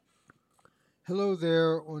Hello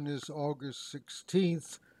there on this August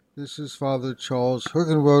 16th. This is Father Charles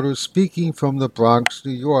Hergenroeder speaking from the Bronx,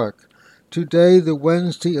 New York. Today, the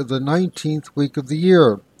Wednesday of the 19th week of the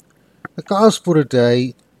year. The Gospel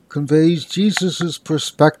today conveys Jesus'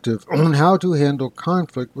 perspective on how to handle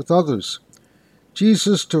conflict with others.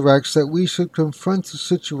 Jesus directs that we should confront the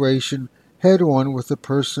situation head-on with the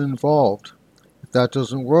person involved. If that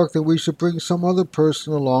doesn't work, then we should bring some other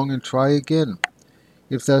person along and try again.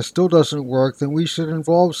 If that still doesn't work, then we should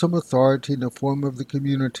involve some authority in the form of the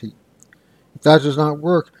community. If that does not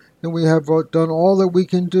work, then we have done all that we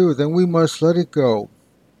can do, then we must let it go.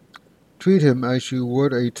 Treat him as you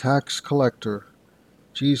would a tax collector.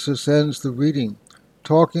 Jesus ends the reading,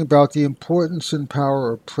 talking about the importance and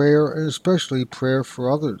power of prayer, and especially prayer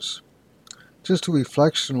for others. Just a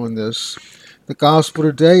reflection on this, the Gospel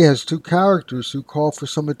today has two characters who call for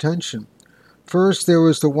some attention. First, there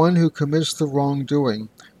is the one who commits the wrongdoing.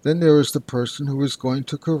 Then there is the person who is going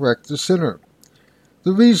to correct the sinner.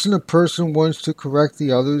 The reason a person wants to correct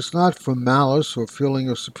the other is not from malice or feeling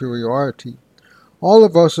of superiority. All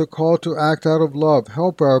of us are called to act out of love,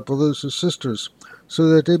 help our brothers and sisters, so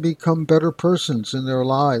that they become better persons in their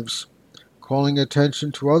lives. Calling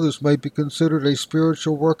attention to others might be considered a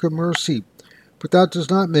spiritual work of mercy, but that does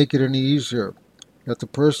not make it any easier. Yet the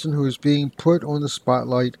person who is being put on the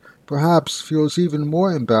spotlight perhaps feels even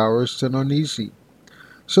more embarrassed and uneasy.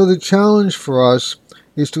 So the challenge for us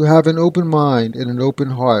is to have an open mind and an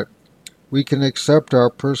open heart. We can accept our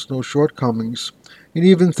personal shortcomings and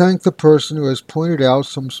even thank the person who has pointed out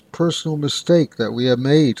some personal mistake that we have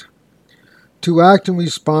made. To act and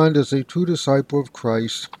respond as a true disciple of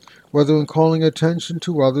Christ, whether in calling attention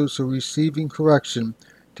to others or receiving correction,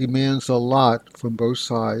 demands a lot from both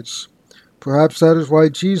sides. Perhaps that is why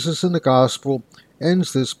Jesus in the Gospel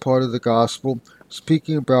ends this part of the Gospel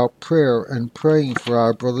speaking about prayer and praying for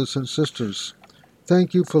our brothers and sisters.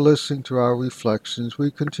 Thank you for listening to our reflections. We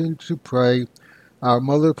continue to pray. Our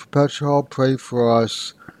Mother Perpetual, pray for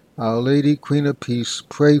us. Our Lady, Queen of Peace,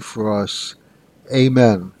 pray for us.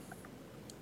 Amen.